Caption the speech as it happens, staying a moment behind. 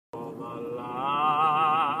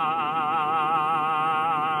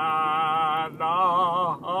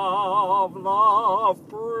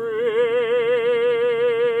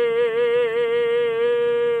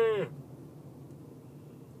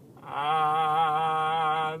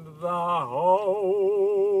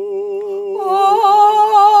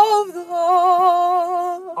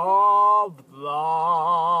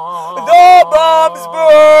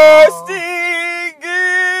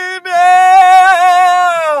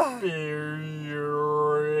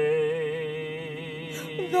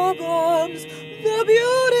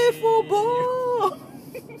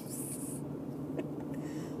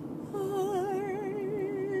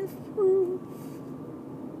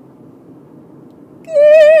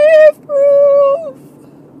off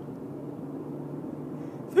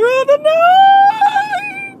through the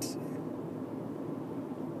night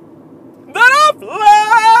that our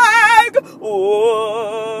flag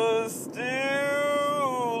was still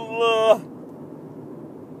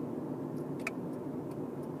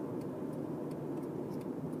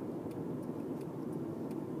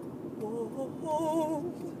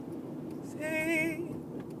say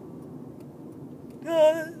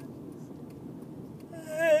does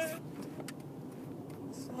that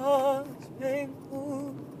Star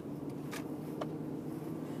Spangled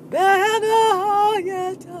Banner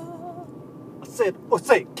yet? I said, oh,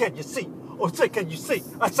 say, can you see? Oh, say, can you see?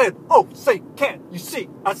 I said, oh, say, can you see?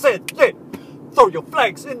 I said, yeah, throw your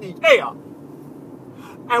flags in the air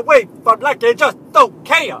and wave for like you just don't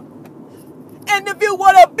care. And if you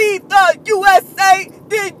want to beat the USA,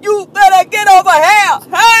 then you better get over here.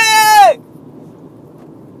 Hey!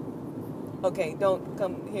 Okay, don't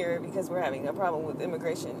come here because we're having a problem with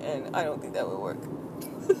immigration, and I don't think that would work.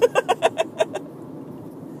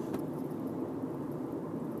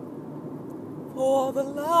 For the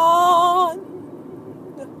land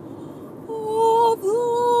of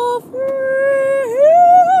the free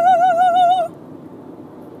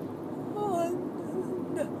and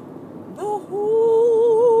the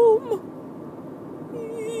home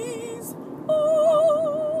is on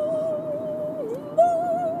the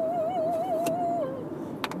ground.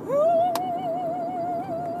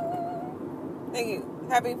 Thank you.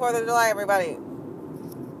 Happy 4th of July, everybody.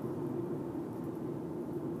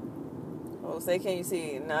 Oh, say can you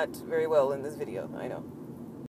see? Not very well in this video, I know.